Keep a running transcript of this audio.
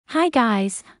Hi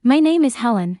guys, my name is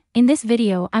Helen. In this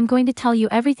video I'm going to tell you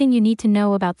everything you need to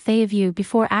know about TheyaVue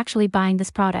before actually buying this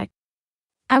product.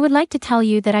 I would like to tell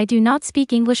you that I do not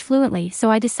speak English fluently, so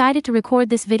I decided to record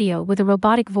this video with a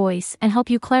robotic voice and help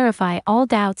you clarify all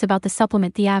doubts about the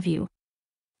supplement TheyaVue.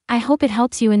 I hope it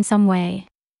helps you in some way.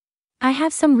 I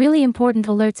have some really important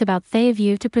alerts about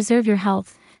TheyaVue to preserve your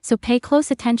health, so pay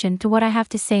close attention to what I have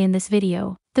to say in this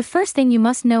video. The first thing you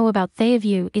must know about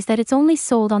TheyaVue is that it's only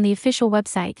sold on the official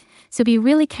website, so be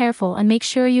really careful and make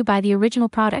sure you buy the original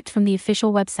product from the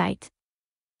official website.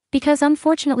 Because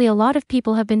unfortunately a lot of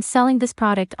people have been selling this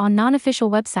product on non-official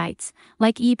websites,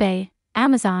 like eBay,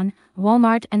 Amazon,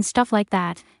 Walmart and stuff like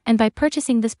that, and by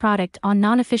purchasing this product on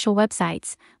non-official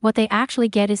websites, what they actually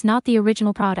get is not the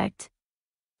original product.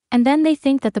 And then they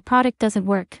think that the product doesn't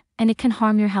work, and it can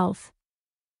harm your health.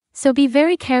 So be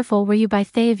very careful where you buy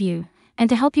TheyaVue, and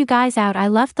to help you guys out I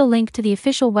left the link to the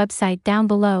official website down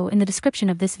below in the description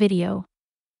of this video.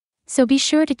 So be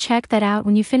sure to check that out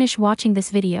when you finish watching this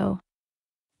video.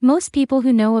 Most people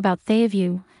who know about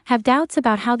TheyaVue have doubts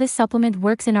about how this supplement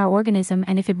works in our organism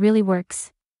and if it really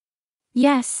works.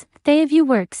 Yes, TheyaVue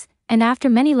works, and after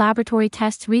many laboratory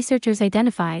tests researchers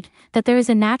identified that there is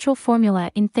a natural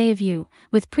formula in TheyaVue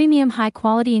with premium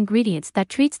high-quality ingredients that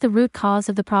treats the root cause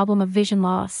of the problem of vision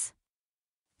loss.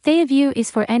 TheyaVue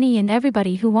is for any and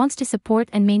everybody who wants to support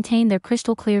and maintain their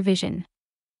crystal clear vision.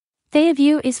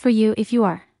 TheyaVue is for you if you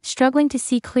are struggling to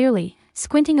see clearly,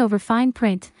 squinting over fine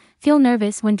print, feel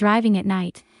nervous when driving at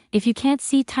night, if you can't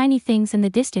see tiny things in the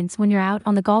distance when you're out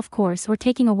on the golf course or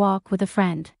taking a walk with a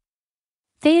friend.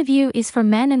 TheyaVue is for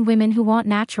men and women who want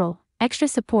natural, extra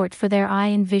support for their eye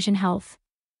and vision health.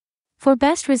 For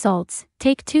best results,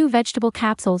 take 2 vegetable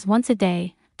capsules once a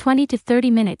day, 20 to 30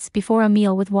 minutes before a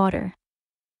meal with water.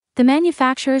 The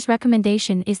manufacturer's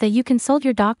recommendation is that you consult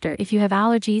your doctor if you have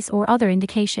allergies or other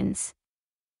indications.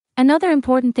 Another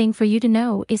important thing for you to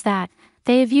know is that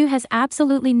TheyaVue has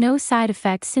absolutely no side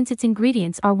effects since its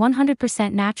ingredients are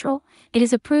 100% natural. It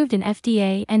is approved in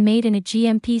FDA and made in a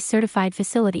GMP-certified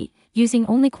facility, using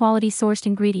only quality-sourced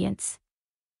ingredients.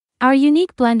 Our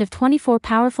unique blend of 24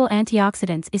 powerful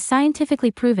antioxidants is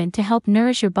scientifically proven to help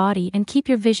nourish your body and keep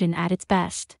your vision at its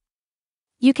best.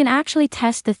 You can actually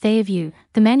test the TheyaVue.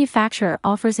 The manufacturer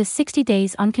offers a 60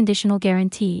 days unconditional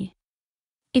guarantee.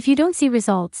 If you don't see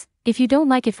results, if you don't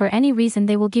like it for any reason,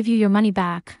 they will give you your money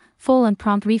back, full and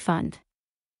prompt refund.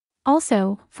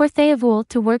 Also, for TheyaVue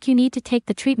to work you need to take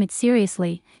the treatment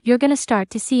seriously. You're gonna start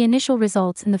to see initial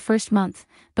results in the first month,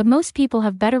 but most people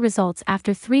have better results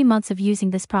after 3 months of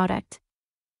using this product.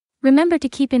 Remember to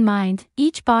keep in mind,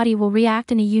 each body will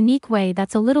react in a unique way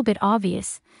that's a little bit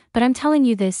obvious, but I'm telling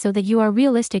you this so that you are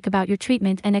realistic about your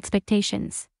treatment and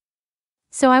expectations.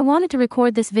 So I wanted to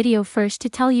record this video first to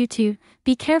tell you to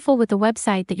be careful with the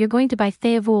website that you're going to buy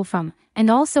TheyaVue from, and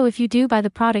also if you do buy the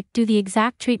product, do the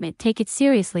exact treatment, take it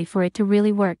seriously for it to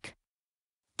really work.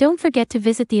 Don't forget to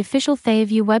visit the official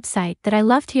TheyaVue website that I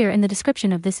left here in the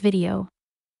description of this video.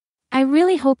 I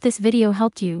really hope this video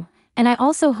helped you, and I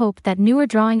also hope that newer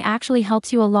drawing actually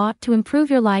helps you a lot to improve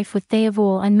your life with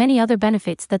TheyaVue and many other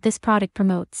benefits that this product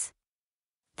promotes.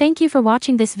 Thank you for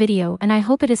watching this video and I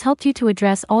hope it has helped you to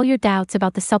address all your doubts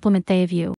about the supplement TheyaVue.